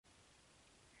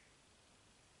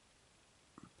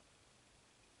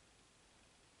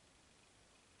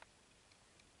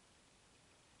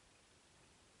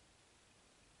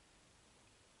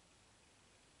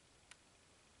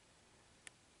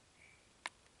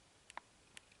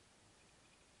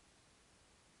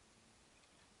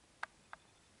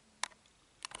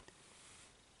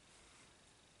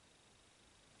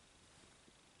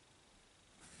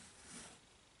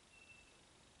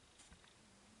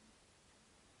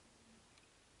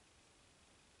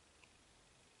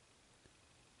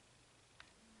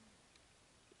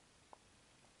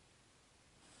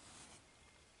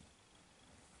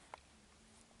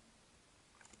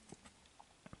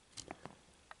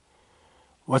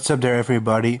What's up there,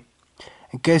 everybody?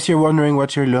 In case you're wondering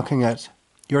what you're looking at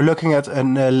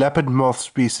an lappet moth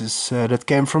species that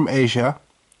came from Asia.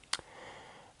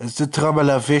 It's the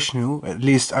Trabala vishnou. At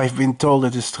least I've been told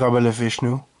it is Trabala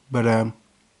vishnou, but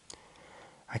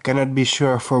I cannot be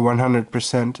sure for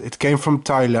 100%. It came from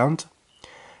Thailand,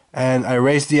 and I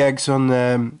raised the eggs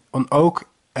on oak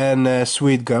and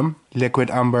sweet gum, liquid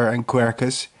amber and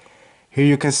quercus. Here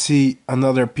you can see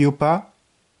another pupa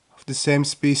of the same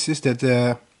species that's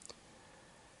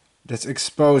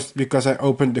exposed because I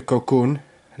opened the cocoon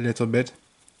a little bit,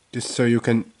 just so you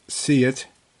can see it.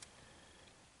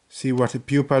 See what the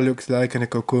pupa looks like in a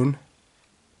cocoon.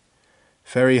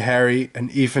 Very hairy, and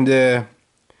even the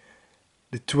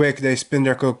twig they spin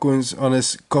their cocoons on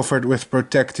is covered with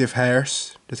protective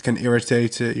hairs that can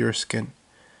irritate your skin.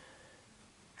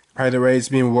 Either way, it's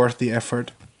been worth the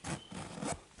effort.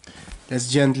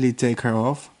 Let's gently take her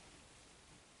off.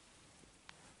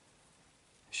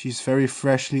 She's very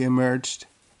freshly emerged,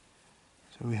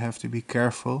 so we have to be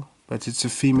careful. But it's a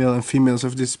female, and females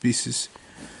of this species,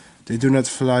 they do not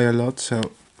fly a lot, so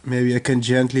maybe I can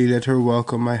gently let her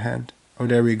welcome my hand. Oh,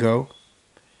 there we go.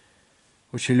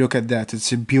 Would you look at that?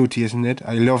 It's a beauty, isn't it?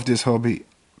 I love this hobby.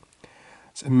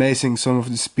 It's amazing, some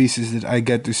of the species that I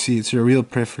get to see. It's a real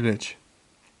privilege.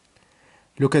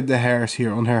 Look at the hairs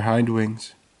here on her hind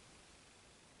wings.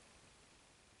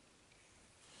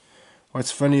 What's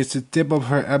funny is the tip of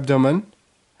her abdomen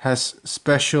has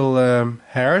special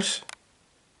hairs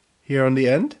here on the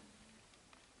end.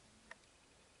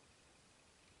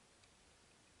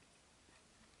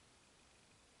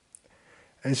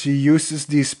 And she uses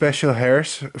these special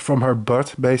hairs from her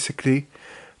butt, basically,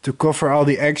 to cover all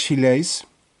the eggs she lays.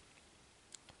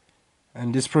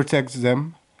 And this protects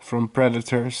them from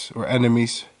predators or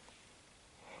enemies.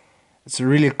 It's a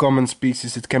really common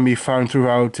species. It can be found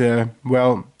throughout,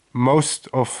 most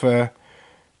of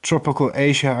tropical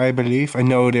Asia, I believe. I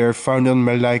know they're found in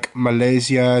like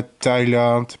Malaysia,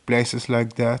 Thailand, places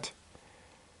like that.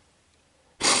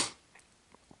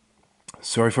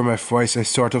 Sorry for my voice, I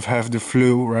sort of have the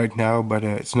flu right now, but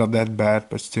it's not that bad,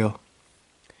 but still.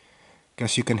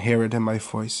 Guess you can hear it in my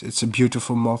voice. It's a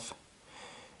beautiful moth.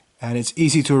 And it's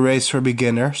easy to raise for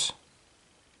beginners.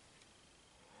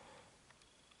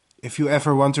 If you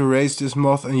ever want to raise this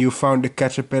moth and you found the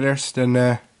caterpillars,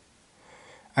 then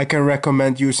I can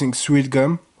recommend using sweet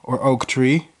gum or oak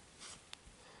tree.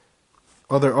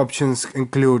 Other options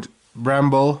include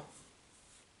bramble.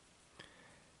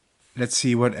 Let's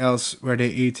see, what else were they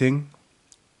eating?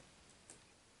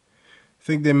 I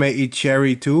think they may eat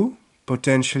cherry too,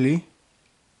 potentially.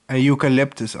 And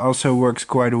eucalyptus also works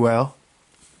quite well.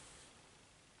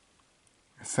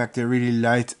 In fact, they really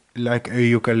like a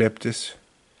eucalyptus.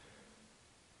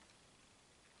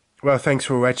 Well, thanks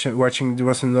for watching. There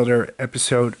was another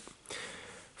episode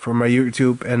for my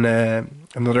YouTube and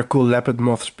another cool lappet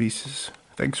moth species.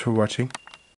 Thanks for watching.